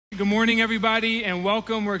Good morning, everybody, and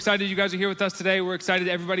welcome. We're excited you guys are here with us today. We're excited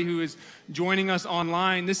everybody who is joining us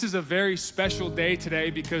online. This is a very special day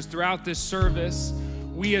today because throughout this service,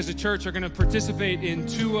 we as a church are going to participate in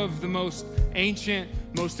two of the most ancient,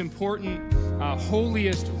 most important,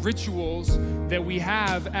 holiest rituals that we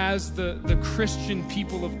have as the Christian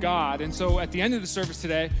people of God. And so at the end of the service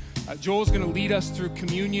today, Joel's going to lead us through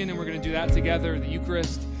communion, and we're going to do that together, the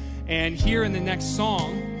Eucharist. And here in the next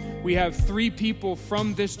song, we have three people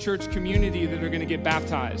from this church community that are going to get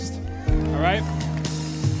baptized, all right?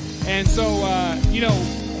 And so,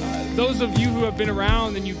 those of you who have been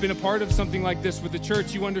around and you've been a part of something like this with the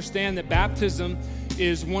church, you understand that baptism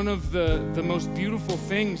is one of the most beautiful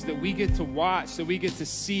things that we get to watch, that we get to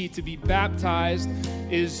see. To be baptized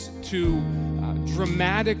is to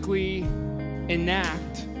dramatically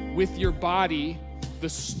enact with your body the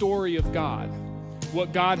story of God.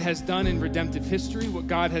 What God has done in redemptive history, what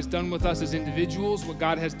God has done with us as individuals, what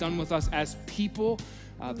God has done with us as people.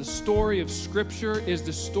 The story of Scripture is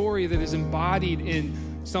the story that is embodied in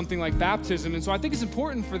something like baptism. And so I think it's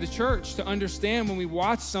important for the church to understand when we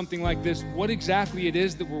watch something like this, what exactly it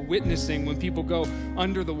is that we're witnessing when people go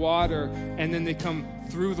under the water and then they come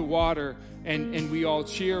through the water and we all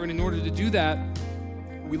cheer. And in order to do that,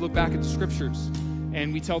 we look back at the Scriptures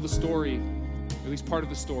and we tell the story, at least part of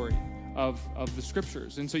the story of the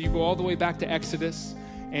Scriptures. And so you go all the way back to Exodus,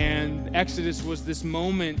 and Exodus was this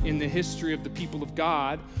moment in the history of the people of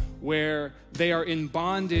God where they are in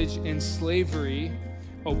bondage and slavery,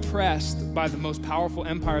 oppressed by the most powerful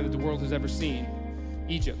empire that the world has ever seen,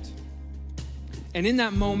 Egypt. And in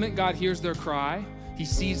that moment, God hears their cry. He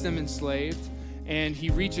sees them enslaved, and he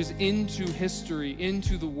reaches into history,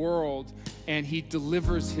 into the world, and he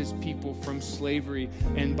delivers his people from slavery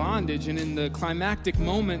and bondage. And in the climactic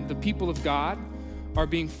moment, the people of God are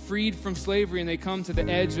being freed from slavery, and they come to the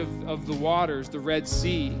edge of the waters, the Red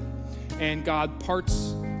Sea, and God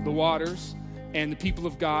parts the waters, and the people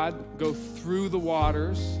of God go through the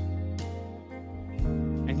waters,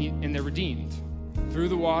 and they're redeemed. Through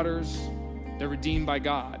the waters, they're redeemed by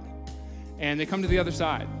God. And they come to the other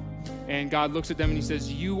side, and God looks at them and he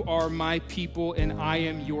says, "You are my people, and I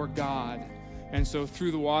am your God." And so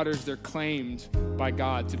through the waters, they're claimed by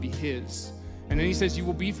God to be his. And then he says, "You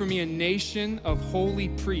will be for me a nation of holy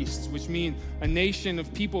priests," which means a nation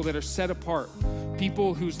of people that are set apart,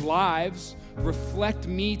 people whose lives reflect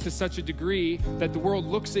me to such a degree that the world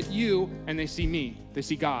looks at you and they see me, they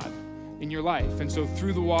see God in your life. And so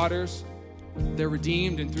through the waters, they're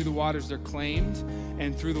redeemed, and through the waters, they're claimed,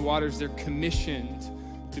 and through the waters, they're commissioned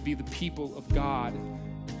to be the people of God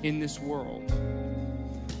in this world.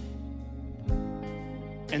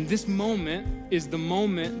 And this moment is the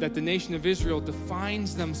moment that the nation of Israel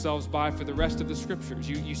defines themselves by for the rest of the Scriptures.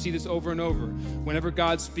 You see this over and over. Whenever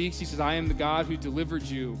God speaks, he says, "I am the God who delivered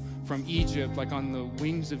you from Egypt, like on the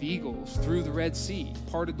wings of eagles, through the Red Sea,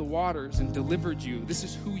 parted the waters and delivered you." This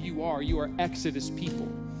is who you are. You are Exodus people.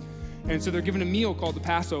 And so they're given a meal called the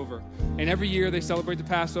Passover. And every year they celebrate the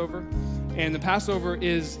Passover. And the Passover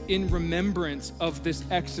is in remembrance of this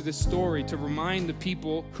Exodus story, to remind the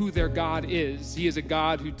people who their God is. He is a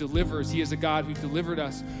God who delivers. He is a God who delivered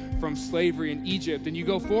us from slavery in Egypt. And you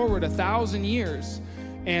go forward 1,000 years,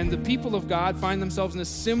 and the people of God find themselves in a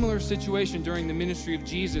similar situation during the ministry of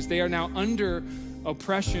Jesus. They are now under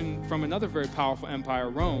oppression from another very powerful empire,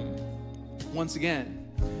 Rome, once again.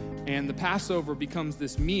 And the Passover becomes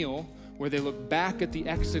this meal where they look back at the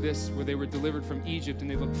Exodus, where they were delivered from Egypt,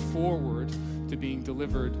 and they look forward to being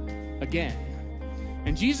delivered again.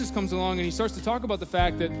 And Jesus comes along and he starts to talk about the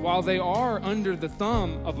fact that while they are under the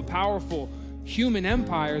thumb of a powerful human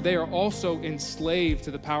empire, they are also enslaved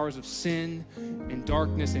to the powers of sin and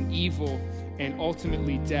darkness and evil and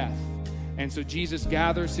ultimately death. And so Jesus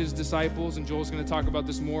gathers his disciples, and Joel's going to talk about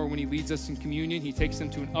this more when he leads us in communion. He takes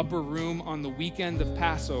them to an upper room on the weekend of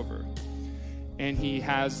Passover, and he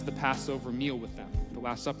has the Passover meal with them, the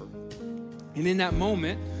Last Supper. And in that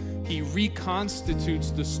moment, he reconstitutes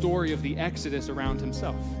the story of the Exodus around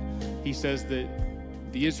himself. He says that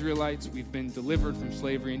the Israelites, we've been delivered from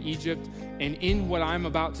slavery in Egypt, and in what I'm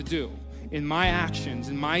about to do, in my actions,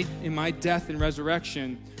 in my death and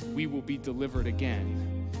resurrection, we will be delivered again.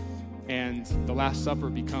 And the Last Supper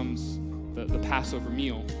becomes the Passover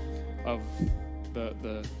meal of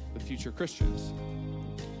the future Christians.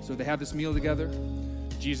 So they have this meal together.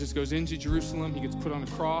 Jesus goes into Jerusalem. He gets put on a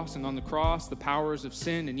cross, and on the cross, the powers of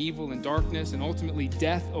sin and evil and darkness and ultimately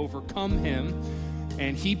death overcome him,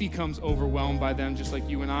 and he becomes overwhelmed by them just like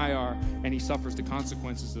you and I are, and he suffers the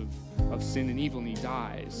consequences of sin and evil, and he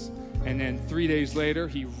dies. And then 3 days later,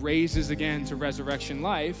 he raises again to resurrection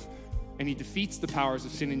life, and he defeats the powers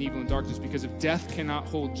of sin and evil and darkness, because if death cannot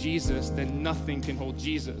hold Jesus, then nothing can hold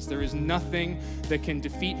Jesus. There is nothing that can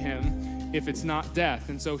defeat him if it's not death.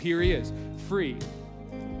 And so here he is, free,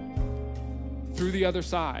 through the other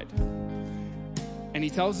side. And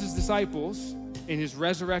he tells his disciples in his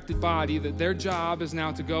resurrected body that their job is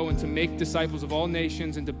now to go and to make disciples of all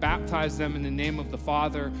nations and to baptize them in the name of the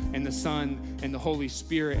Father and the Son and the Holy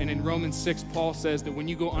Spirit. And in Romans 6, Paul says that when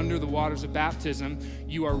you go under the waters of baptism,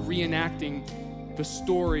 you are reenacting the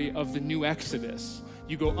story of the new Exodus.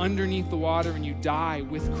 You go underneath the water and you die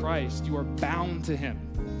with Christ. You are bound to him.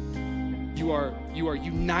 You are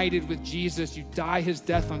united with Jesus. You die his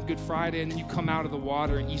death on Good Friday, and then you come out of the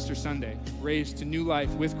water on Easter Sunday, raised to new life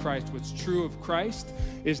with Christ. What's true of Christ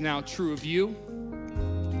is now true of you,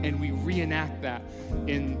 and we reenact that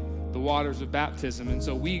in the waters of baptism. And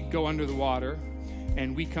so we go under the water,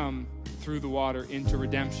 and we come through the water into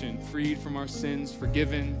redemption, freed from our sins,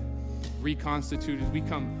 forgiven, reconstituted. We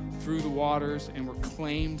come through the waters, and we're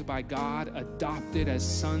claimed by God, adopted as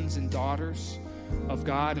sons and daughters of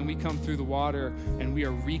God, and we come through the water and we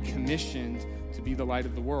are recommissioned to be the light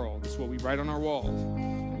of the world. That's what we write on our walls.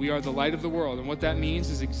 We are the light of the world, and what that means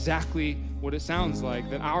is exactly what it sounds like,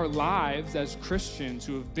 that our lives as Christians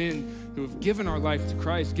who have given our life to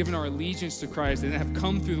Christ, given our allegiance to Christ, and have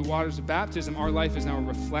come through the waters of baptism, our life is now a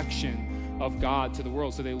reflection of God to the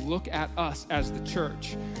world. So they look at us as the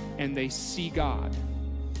church and they see God.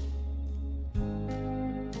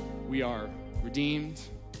 We are redeemed,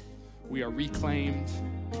 we are reclaimed,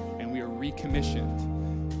 and we are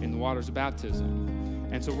recommissioned in the waters of baptism.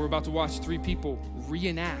 And so we're about to watch three people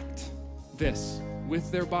reenact this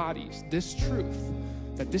with their bodies, this truth,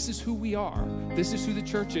 that this is who we are, this is who the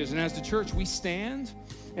church is. And as the church, we stand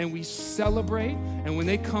and we celebrate, and when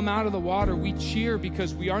they come out of the water, we cheer,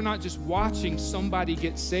 because we are not just watching somebody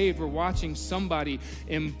get saved, we're watching somebody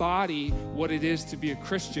embody what it is to be a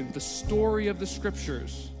Christian, the story of the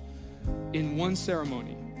scriptures in one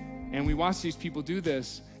ceremony. And we watch these people do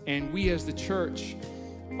this, and we as the church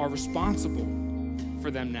are responsible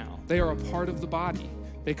for them now. They are a part of the body.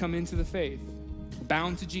 They come into the faith,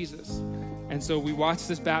 bound to Jesus. And so we watch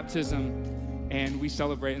this baptism and we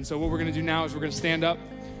celebrate. And so what we're going to do now is we're going to stand up.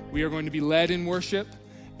 We are going to be led in worship,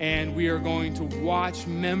 and we are going to watch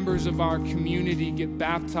members of our community get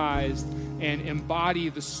baptized and embody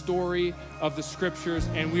the story of the scriptures,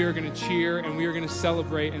 and we are going to cheer and we are going to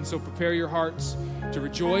celebrate. And so prepare your hearts to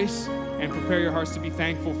rejoice and prepare your hearts to be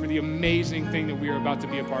thankful for the amazing thing that we are about to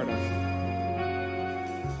be a part of.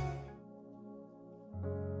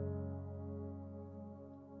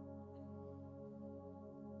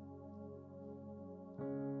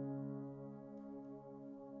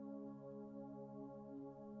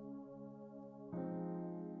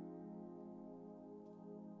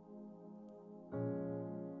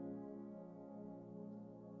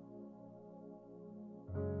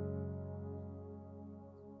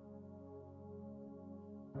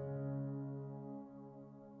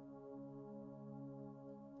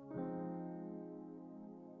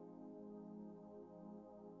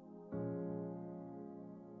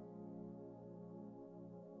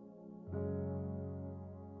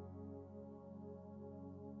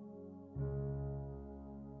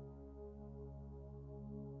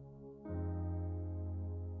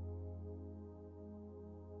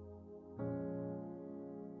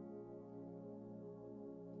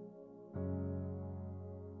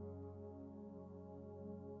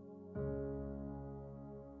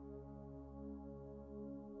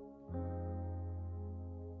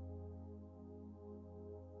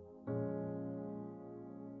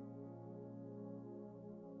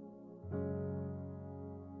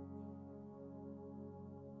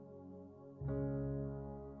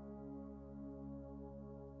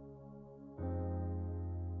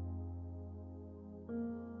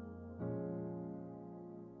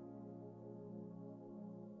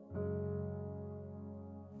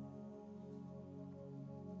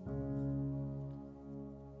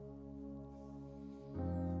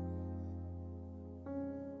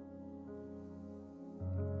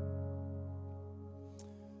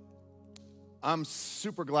 I'm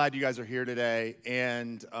super glad you guys are here today,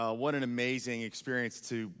 and what an amazing experience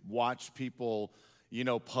to watch people,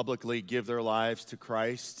 publicly give their lives to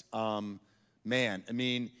Christ. Man, I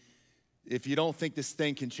mean, if you don't think this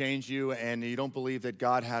thing can change you and you don't believe that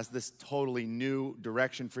God has this totally new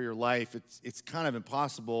direction for your life, it's kind of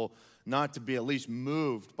impossible not to be at least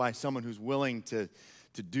moved by someone who's willing to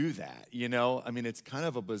do that, I mean, it's kind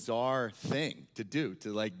of a bizarre thing to do,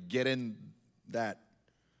 to like get in that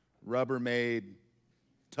Rubbermaid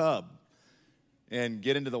tub and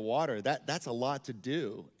get into the water. That's a lot to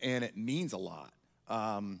do, and it means a lot.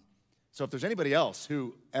 So if there's anybody else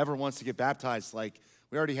who ever wants to get baptized, like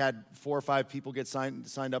we already had 4 or 5 people get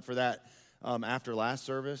signed up for that after last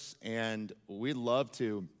service, and we'd love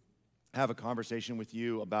to have a conversation with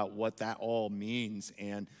you about what that all means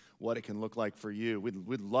and what it can look like for you.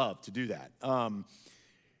 We'd love to do that.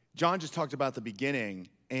 John just talked about the beginning,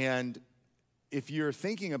 and if you're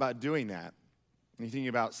thinking about doing that, and you're thinking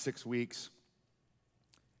about 6 weeks,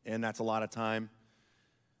 and that's a lot of time,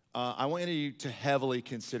 I want you to heavily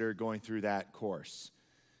consider going through that course.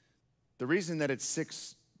 The reason that it's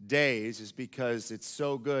 6 days is because it's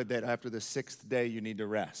so good that after the 6th day, you need to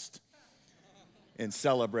rest and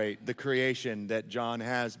celebrate the creation that John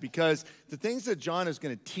has. Because the things that John is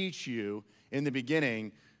going to teach you in the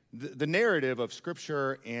beginning, the narrative of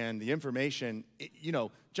Scripture and the information,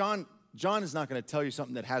 John is not going to tell you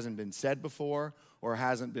something that hasn't been said before or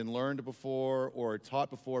hasn't been learned before or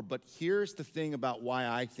taught before. But here's the thing about why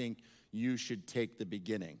I think you should take the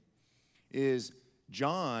beginning, is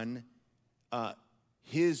John,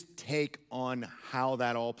 his take on how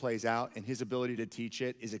that all plays out and his ability to teach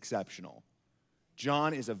it is exceptional.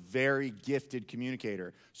 John is a very gifted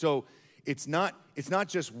communicator. So it's not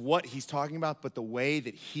just what he's talking about, but the way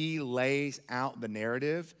that he lays out the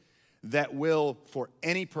narrative that will, for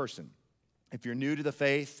any person, if you're new to the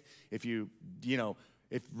faith, if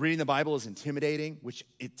if reading the Bible is intimidating, which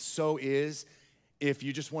it so is, if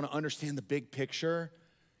you just want to understand the big picture,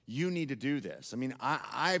 you need to do this. I mean,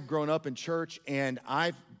 I've grown up in church, and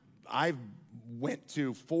I've went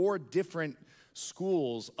to 4 different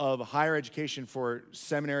schools of higher education for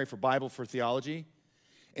seminary, for Bible, for theology,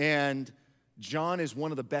 and John is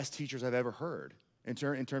one of the best teachers I've ever heard in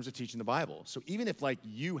terms of teaching the Bible. So even if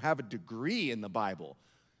you have a degree in the Bible,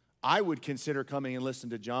 I would consider coming and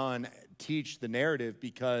listening to John teach the narrative,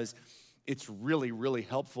 because it's really, really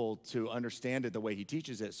helpful to understand it the way he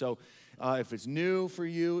teaches it. So if it's new for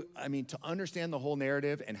you, I mean, to understand the whole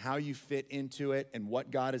narrative and how you fit into it and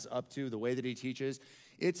what God is up to, the way that he teaches,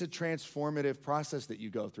 it's a transformative process that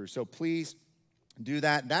you go through. So please do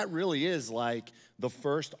that. That really is like the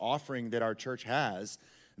first offering that our church has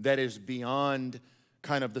that is beyond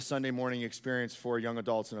kind of the Sunday morning experience for young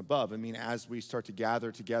adults and above. I mean, as we start to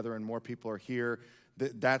gather together and more people are here,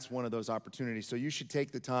 that's one of those opportunities. So you should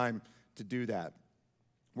take the time to do that.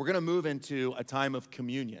 We're going to move into a time of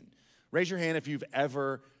communion. Raise your hand if you've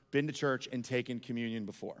ever been to church and taken communion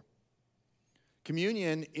before.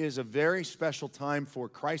 Communion is a very special time for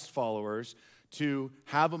Christ followers to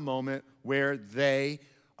have a moment where they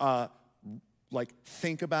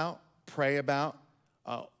think about, pray about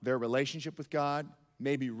their relationship with God,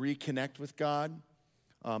 maybe reconnect with God,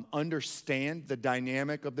 understand the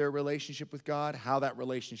dynamic of their relationship with God, how that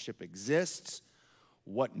relationship exists,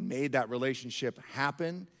 what made that relationship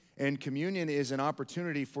happen. And communion is an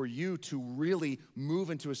opportunity for you to really move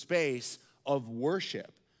into a space of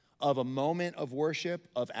worship, of a moment of worship,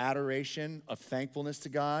 of adoration, of thankfulness to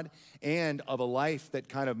God, and of a life that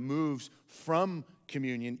kind of moves from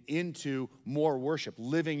communion into more worship,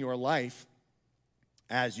 living your life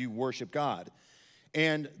as you worship God.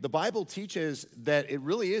 And the Bible teaches that it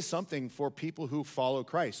really is something for people who follow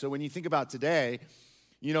Christ. So when you think about today,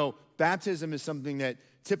 baptism is something that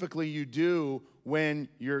typically you do when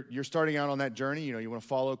you're starting out on that journey. You want to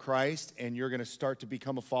follow Christ, and you're going to start to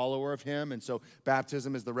become a follower of him. And so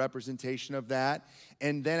baptism is the representation of that.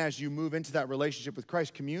 And then as you move into that relationship with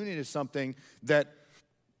Christ, communion is something that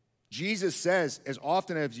Jesus says, as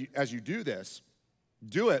often as you do this,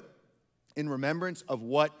 do it in remembrance of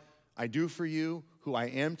what I do for you, who I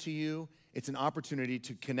am to you. It's an opportunity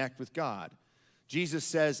to connect with God. Jesus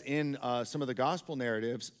says in some of the gospel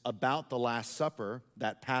narratives about the Last Supper,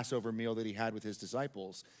 that Passover meal that he had with his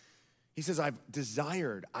disciples, he says, I've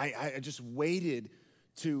desired, I just waited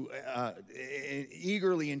to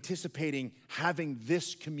eagerly anticipating having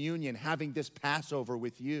this communion, having this Passover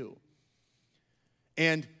with you.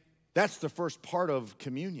 And that's the first part of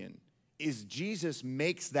communion, is Jesus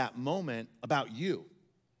makes that moment about you,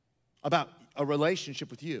 about a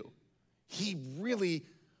relationship with you. He really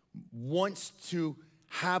wants to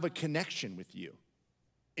have a connection with you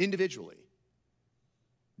individually.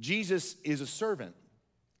 Jesus is a servant.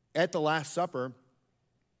 At the Last Supper,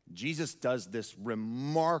 Jesus does this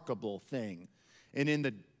remarkable thing. And in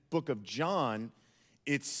the book of John,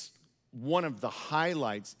 it's one of the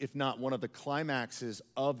highlights, if not one of the climaxes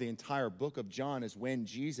of the entire book of John, is when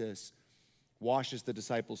Jesus washes the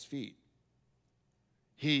disciples' feet.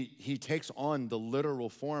 He takes on the literal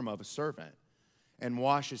form of a servant and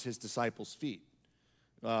washes his disciples' feet,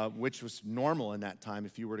 which was normal in that time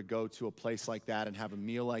if you were to go to a place like that and have a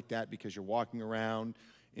meal like that, because you're walking around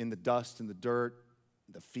in the dust and the dirt.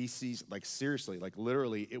 the feces, like seriously, like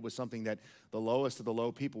literally, it was something that the lowest of the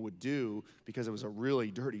low people would do because it was a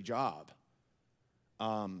really dirty job.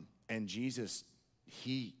 And Jesus,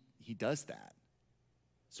 he does that.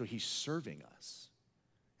 So he's serving us.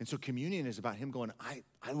 And so communion is about him going,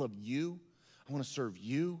 I love you. I want to serve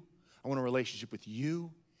you. I want a relationship with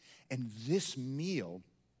you. And this meal,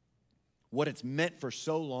 what it's meant for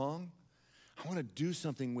so long, I want to do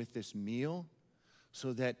something with this meal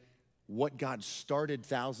so that what God started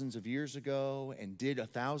thousands of years ago and did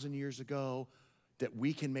 1,000 years ago, that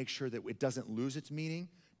we can make sure that it doesn't lose its meaning,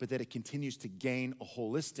 but that it continues to gain a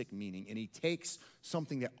holistic meaning. And he takes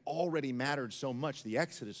something that already mattered so much, the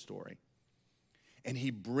Exodus story, and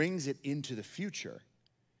he brings it into the future.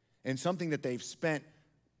 And something that they've spent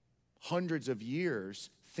hundreds of years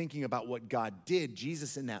thinking about what God did,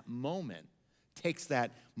 Jesus in that moment takes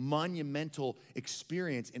that monumental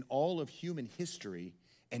experience in all of human history,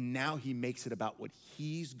 and now he makes it about what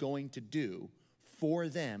he's going to do for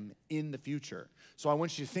them in the future. So I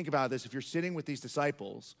want you to think about this. If you're sitting with these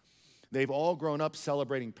disciples, they've all grown up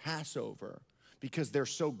celebrating Passover because they're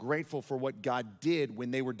so grateful for what God did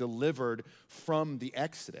when they were delivered from the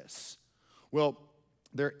Exodus. Well,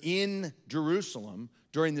 they're in Jerusalem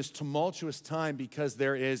during this tumultuous time because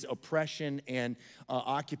there is oppression and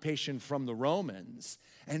occupation from the Romans.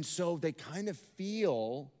 And so they kind of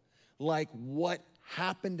feel like what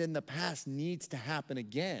happened in the past needs to happen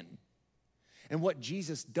again. And what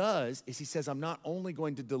Jesus does is he says, I'm not only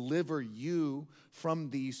going to deliver you from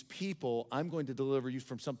these people, I'm going to deliver you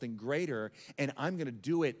from something greater, and I'm going to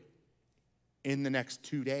do it in the next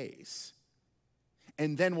 2 days.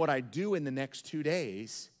 And then what I do in the next 2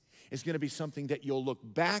 days is going to be something that you'll look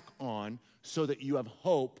back on so that you have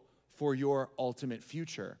hope for your ultimate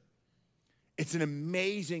future. It's an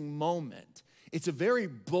amazing moment. It's a very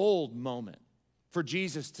bold moment for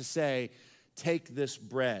Jesus to say, take this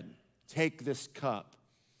bread, take this cup.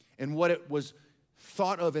 And what it was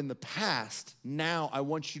thought of in the past, now I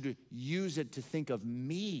want you to use it to think of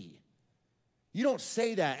me. You don't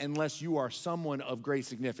say that unless you are someone of great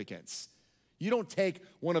significance. You don't take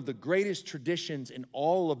one of the greatest traditions in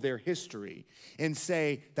all of their history and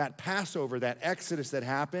say that Passover, that Exodus that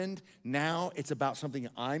happened, now it's about something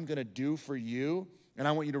I'm going to do for you, and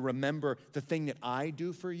I want you to remember the thing that I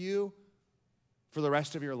do for you for the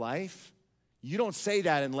rest of your life. You don't say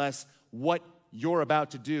that unless what you're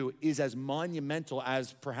about to do is as monumental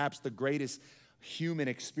as perhaps the greatest human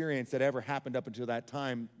experience that ever happened up until that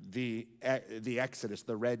time, the Exodus,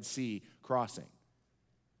 the Red Sea crossing.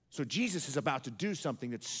 So Jesus is about to do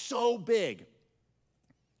something that's so big,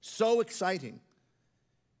 so exciting.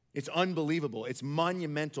 It's unbelievable. It's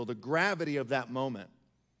monumental, the gravity of that moment.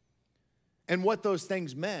 And what those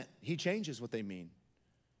things meant, he changes what they mean.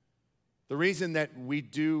 The reason that we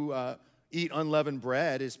do eat unleavened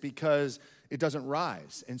bread is because it doesn't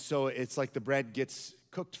rise. And so it's like the bread gets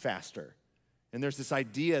cooked faster. And there's this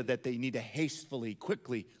idea that they need to hastily,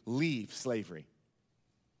 quickly leave slavery.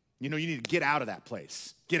 You know, you need to get out of that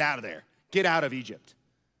place. Get out of there. Get out of Egypt.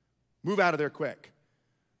 Move out of there quick.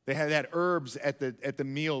 They had herbs at the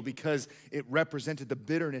meal because it represented the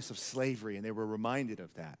bitterness of slavery, and they were reminded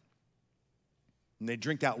of that. And they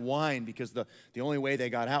drink that wine because the only way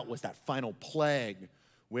they got out was that final plague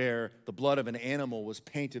where the blood of an animal was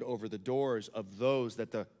painted over the doors of those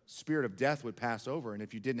that the spirit of death would pass over. And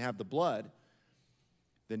if you didn't have the blood,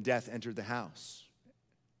 then death entered the house.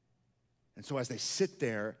 And so as they sit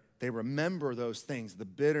there, they remember those things, the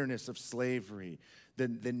bitterness of slavery,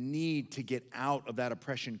 the need to get out of that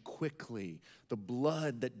oppression quickly, the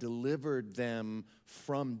blood that delivered them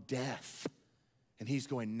from death. And he's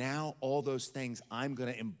going, now all those things, I'm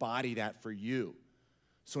going to embody that for you.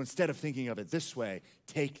 So instead of thinking of it this way,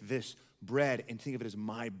 take this bread and think of it as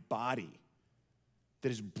my body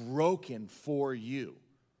that is broken for you.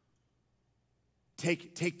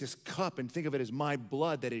 Take this cup and think of it as my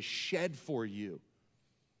blood that is shed for you.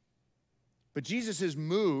 But Jesus'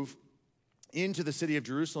 move into the city of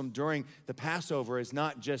Jerusalem during the Passover is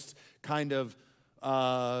not just kind of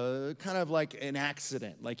like an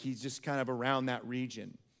accident, like he's just kind of around that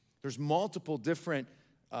region. There's multiple different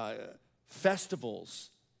festivals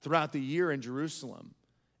throughout the year in Jerusalem.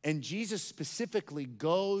 And Jesus specifically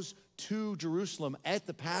goes to Jerusalem at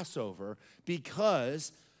the Passover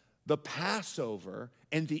because the Passover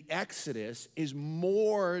and the Exodus is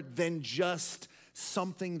more than just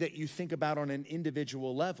something that you think about on an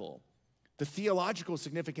individual level. The theological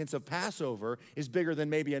significance of Passover is bigger than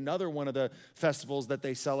maybe another one of the festivals that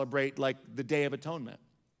they celebrate, like the Day of Atonement,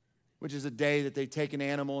 which is a day that they take an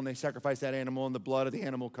animal and they sacrifice that animal and the blood of the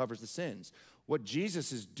animal covers the sins. What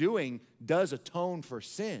Jesus is doing does atone for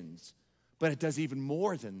sins, But it does even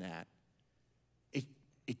more than that.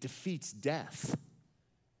 It defeats death.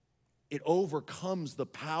 It overcomes the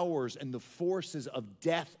powers and the forces of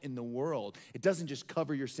death in the world. It doesn't just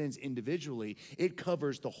cover your sins individually. It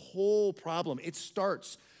covers the whole problem. It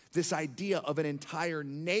starts this idea of an entire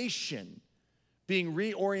nation being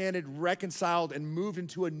reoriented, reconciled, and moved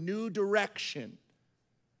into a new direction.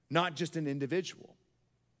 Not just an individual,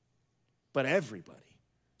 but everybody.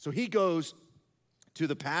 So he goes to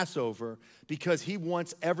the Passover because he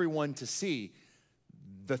wants everyone to see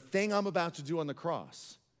the thing I'm about to do on the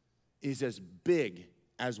cross is as big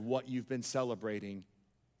as what you've been celebrating,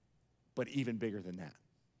 but even bigger than that.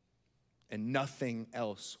 And nothing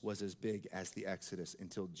else was as big as the Exodus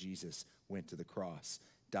until Jesus went to the cross,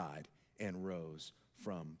 died, and rose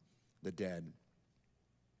from the dead.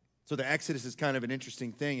 So the Exodus is kind of an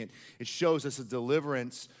interesting thing. It shows us a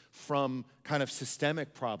deliverance from kind of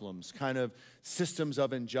systemic problems, kind of systems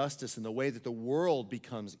of injustice and the way that the world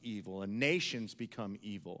becomes evil and nations become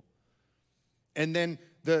evil. And then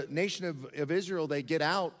the nation of Israel, they get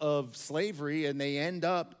out of slavery and they end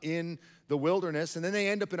up in the wilderness, and then they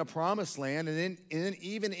end up in a promised land. And then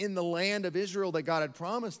even in the land of Israel that God had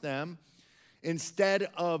promised them, instead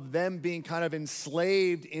of them being kind of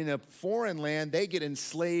enslaved in a foreign land, they get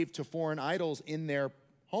enslaved to foreign idols in their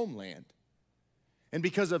homeland. And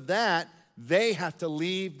because of that, they have to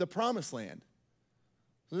leave the promised land.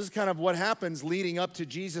 So this is kind of what happens leading up to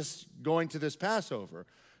Jesus going to this Passover.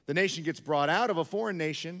 The nation gets brought out of a foreign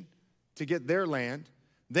nation to get their land.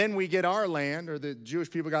 Then we get our land, or the Jewish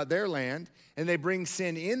people got their land, and they bring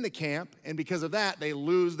sin in the camp, and because of that, they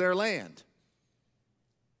lose their land.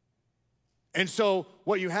 And so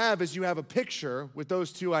what you have is you have a picture with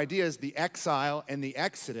those two ideas, the exile and the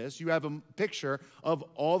Exodus. You have a picture of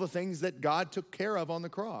all the things that God took care of on the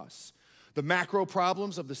cross. The macro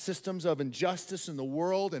problems of the systems of injustice in the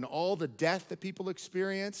world and all the death that people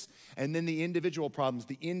experience, and then the individual problems,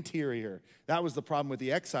 the interior. That was the problem with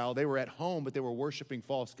the exile. They were at home, but they were worshiping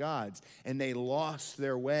false gods, and they lost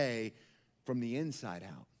their way from the inside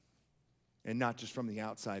out and not just from the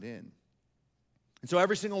outside in. And so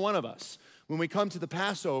every single one of us, when we come to the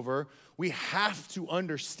Passover, we have to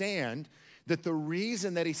understand that the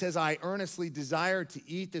reason that he says, I earnestly desire to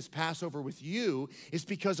eat this Passover with you, is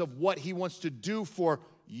because of what he wants to do for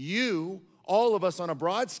you, all of us on a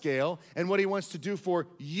broad scale, and what he wants to do for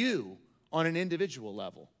you on an individual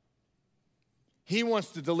level. He wants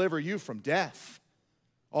to deliver you from death,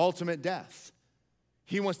 ultimate death.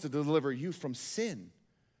 He wants to deliver you from sin,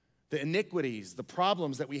 the iniquities, the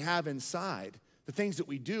problems that we have inside, the things that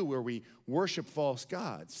we do where we worship false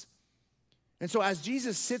gods. And so as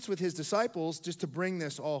Jesus sits with his disciples, just to bring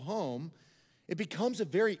this all home, it becomes a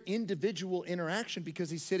very individual interaction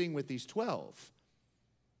because he's sitting with these 12.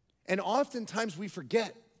 And oftentimes we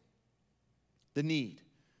forget the need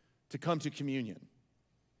to come to communion.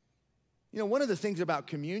 You know, one of the things about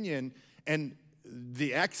communion and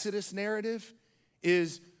the Exodus narrative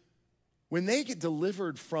is when they get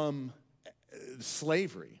delivered from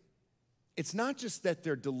slavery, it's not just that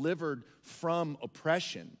they're delivered from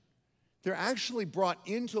oppression. They're actually brought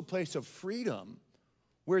into a place of freedom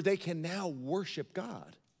where they can now worship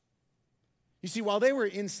God. You see, while they were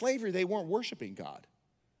in slavery, they weren't worshiping God.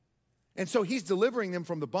 And so he's delivering them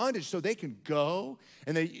from the bondage so they can go,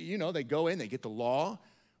 and they go in, they get the law,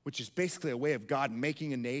 which is basically a way of God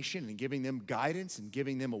making a nation and giving them guidance and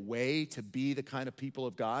giving them a way to be the kind of people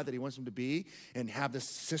of God that he wants them to be and have this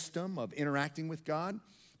system of interacting with God.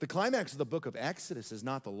 The climax of the book of Exodus is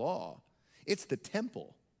not the law. It's the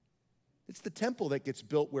temple. It's the temple that gets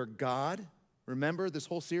built where God, remember this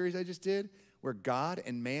whole series I just did, where God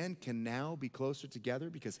and man can now be closer together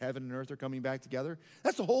because heaven and earth are coming back together.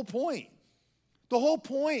 That's the whole point. The whole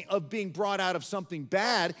point of being brought out of something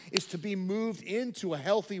bad is to be moved into a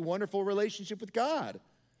healthy, wonderful relationship with God.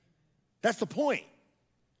 That's the point.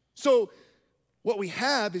 So what we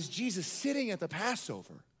have is Jesus sitting at the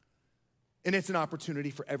Passover, and it's an opportunity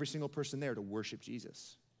for every single person there to worship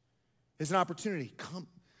Jesus. It's an opportunity.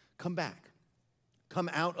 Come back. Come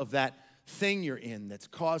out of that thing you're in that's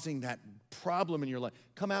causing that problem in your life.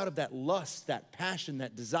 Come out of that lust, that passion,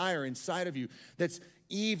 that desire inside of you that's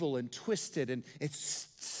evil and twisted, and it's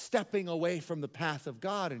stepping away from the path of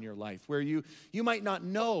God in your life where you might not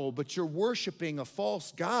know, but you're worshiping a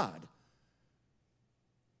false God.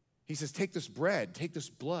 He says, take this bread, take this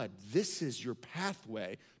blood. This is your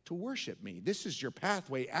pathway to worship me. This is your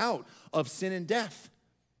pathway out of sin and death.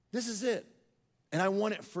 This is it. And I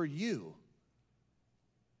want it for you.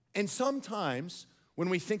 And sometimes when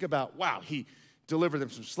we think about, wow, deliver them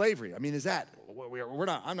from slavery. I mean, is that,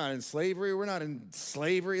 I'm not in slavery. We're not in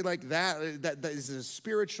slavery like that. That is a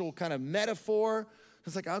spiritual kind of metaphor.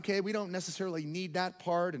 It's like, okay, we don't necessarily need that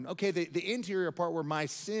part. And okay, the interior part where my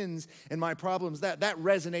sins and my problems, that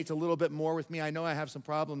resonates a little bit more with me. I know I have some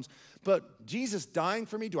problems, but Jesus dying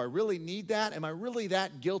for me, do I really need that? Am I really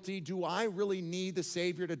that guilty? Do I really need the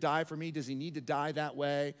Savior to die for me? Does he need to die that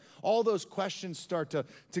way? All those questions start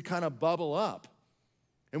to kind of bubble up.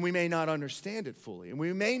 And we may not understand it fully. And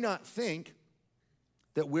we may not think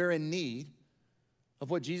that we're in need of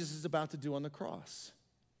what Jesus is about to do on the cross.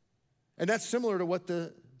 And that's similar to what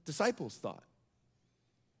the disciples thought.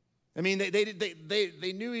 I mean,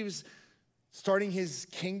 they knew he was starting his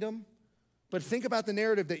kingdom. But think about the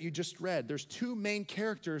narrative that you just read. There's two main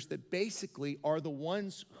characters that basically are the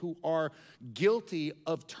ones who are guilty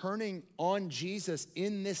of turning on Jesus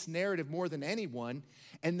in this narrative more than anyone.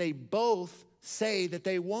 And they both say that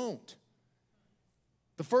they won't.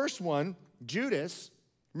 The first one, Judas,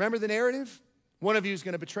 remember the narrative? One of you is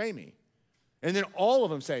going to betray me. And then all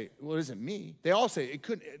of them say, well, it isn't me. They all say,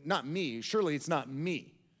 not me. Surely it's not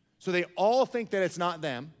me. So they all think that it's not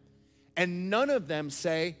them. And none of them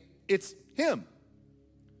say it's him.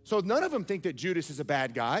 So none of them think that Judas is a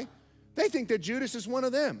bad guy. They think that Judas is one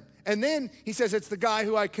of them. And then he says, it's the guy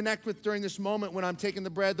who I connect with during this moment when I'm taking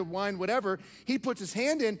the bread, the wine, whatever. He puts his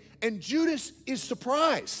hand in, and Judas is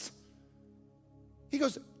surprised. He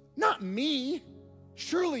goes, not me.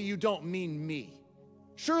 Surely you don't mean me.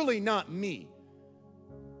 Surely not me.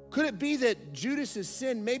 Could it be that Judas's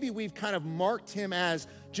sin, maybe we've kind of marked him as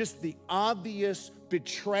just the obvious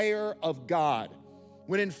betrayer of God,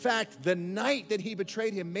 when in fact, the night that he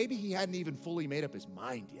betrayed him, maybe he hadn't even fully made up his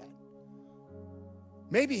mind yet.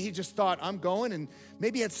 Maybe he just thought, I'm going, and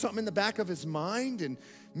maybe he had something in the back of his mind, and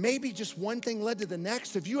maybe just one thing led to the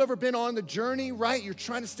next. Have you ever been on the journey, right? You're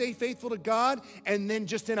trying to stay faithful to God, and then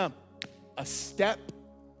just in a step.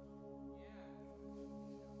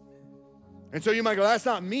 And so you might go, that's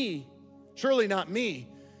not me. Surely not me.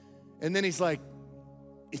 And then he's like,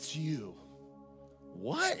 it's you.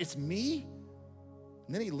 What? It's me?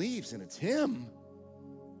 And then he leaves, and it's him.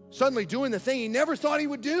 Suddenly doing the thing he never thought he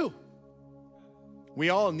would do. We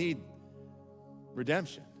all need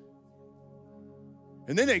redemption.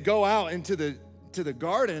 And then they go out into the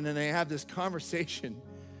garden, and they have this conversation.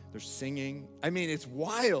 They're singing. I mean, it's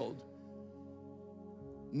wild.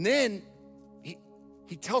 And then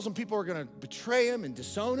he tells them people are going to betray him and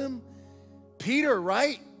disown him. Peter,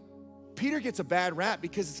 right? Peter gets a bad rap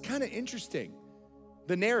because it's kind of interesting,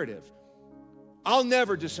 the narrative. I'll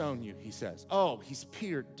never disown you, he says. Oh, he's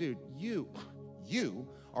Peter. Dude, you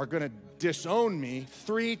are going to disown me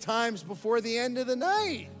 3 times before the end of the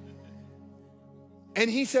night. And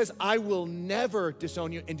he says, I will never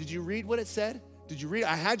disown you. And did you read what it said? Did you read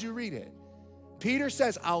it? I had you read it. Peter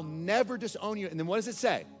says, I'll never disown you. And then what does it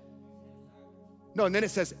say? No, and then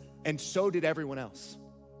it says, and so did everyone else.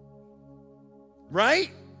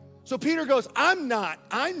 Right? So Peter goes, I'm not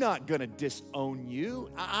going to disown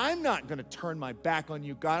you. I'm not going to turn my back on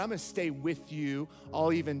you, God. I'm going to stay with you.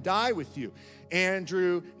 I'll even die with you.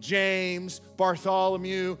 Andrew, James,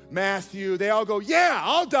 Bartholomew, Matthew, they all go, yeah,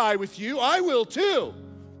 I'll die with you. I will too.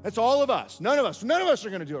 That's all of us. None of us are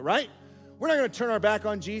going to do it, right? We're not going to turn our back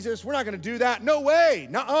on Jesus. We're not going to do that. No way.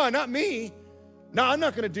 Not me. No, I'm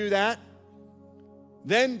not going to do that.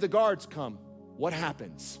 Then the guards come. What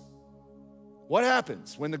happens? What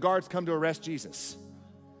happens when the guards come to arrest Jesus?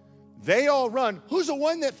 They all run. Who's the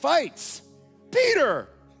one that fights? Peter.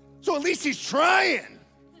 So at least he's trying.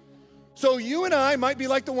 So you and I might be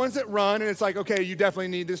like the ones that run, and it's like, okay, you definitely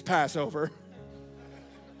need this Passover.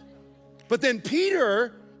 But then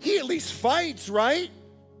Peter, he at least fights, right?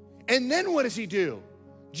 And then what does he do?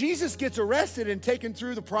 Jesus gets arrested and taken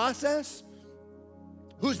through the process.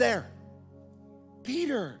 Who's there?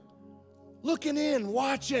 Peter, looking in,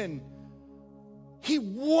 watching. He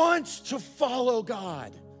wants to follow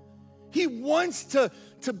God. He wants to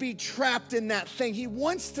be trapped in that thing. He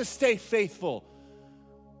wants to stay faithful.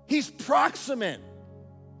 He's proximate.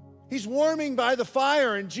 He's warming by the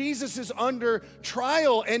fire, and Jesus is under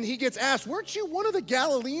trial, and he gets asked, weren't you one of the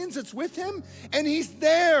Galileans that's with him? And he's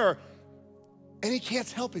there, and he can't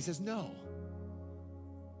help it. He says, no.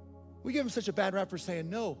 We give him such a bad rap for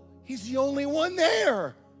saying no. He's the only one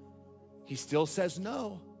there. He still says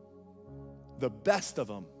no. The best of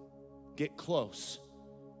them get close,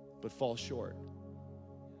 but fall short.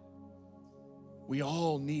 We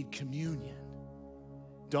all need communion,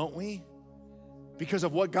 don't we? Because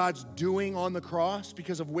of what God's doing on the cross,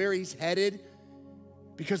 because of where he's headed,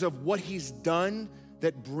 because of what he's done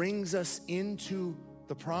that brings us into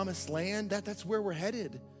the promised land, that's where we're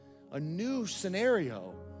headed. a new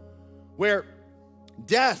scenario where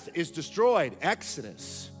death is destroyed,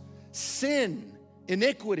 Exodus. Sin,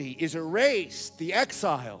 iniquity is erased, the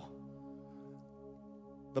exile.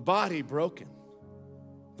 The body broken,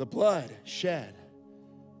 the blood shed.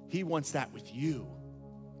 He wants that with you.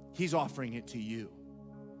 He's offering it to you.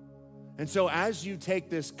 And so as you take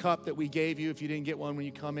this cup that we gave you, if you didn't get one when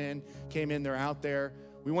you came in, they're out there.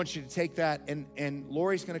 We want you to take that, and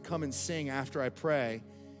Lori's gonna come and sing after I pray.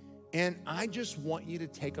 And I just want you to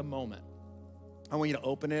take a moment. I want you to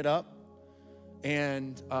open it up,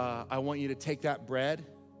 and I want you to take that bread,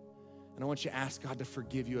 and I want you to ask God to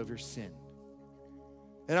forgive you of your sin.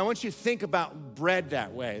 And I want you to think about bread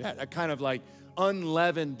that way, that kind of like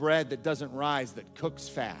unleavened bread that doesn't rise, that cooks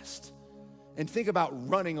fast. And think about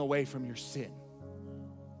running away from your sin.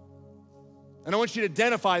 And I want you to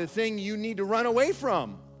identify the thing you need to run away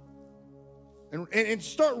from. And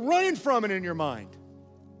start running from it in your mind.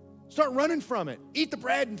 Start running from it. Eat the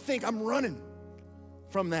bread and think, I'm running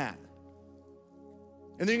from that.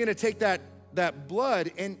 And then you're gonna take that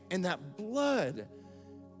blood, and that blood,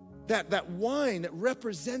 that wine that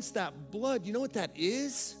represents that blood, you know what that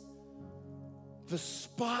is? The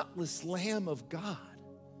spotless Lamb of God,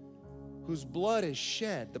 whose blood is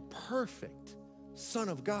shed, the perfect Son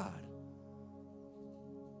of God,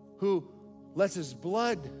 who lets his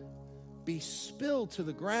blood be spilled to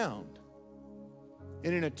the ground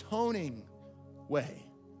in an atoning way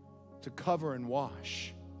to cover and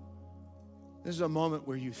wash. This is a moment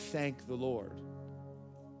where you thank the Lord.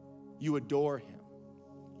 You adore him.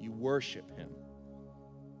 You worship him.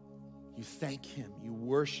 You thank him. You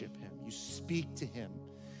worship him. You speak to him.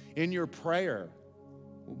 In your prayer,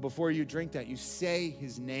 before you drink that, you say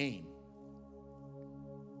his name.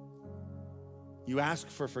 You ask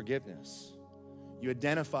for forgiveness. You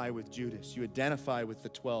identify with Judas. You identify with the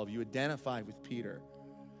 12. You identify with Peter.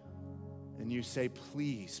 And you say,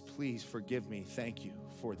 please, please forgive me. Thank you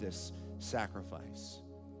for this sacrifice.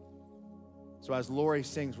 So as Lori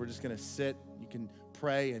sings, we're just going to sit. You can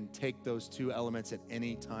pray and take those two elements at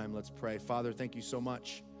any time. Let's pray. Father, thank you so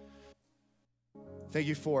much. Thank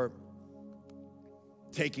you for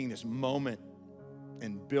taking this moment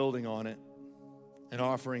and building on it and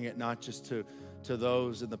offering it not just to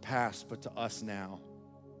those in the past, but to us now.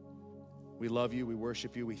 We love you. We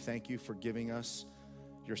worship you. We thank you for giving us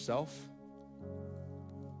yourself.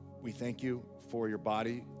 We thank you for your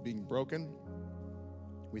body being broken.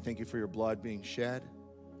 We thank you for your blood being shed.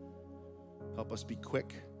 Help us be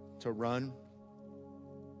quick to run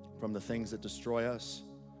from the things that destroy us.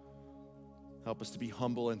 Help us to be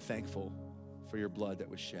humble and thankful for your blood that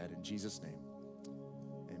was shed. In Jesus' name.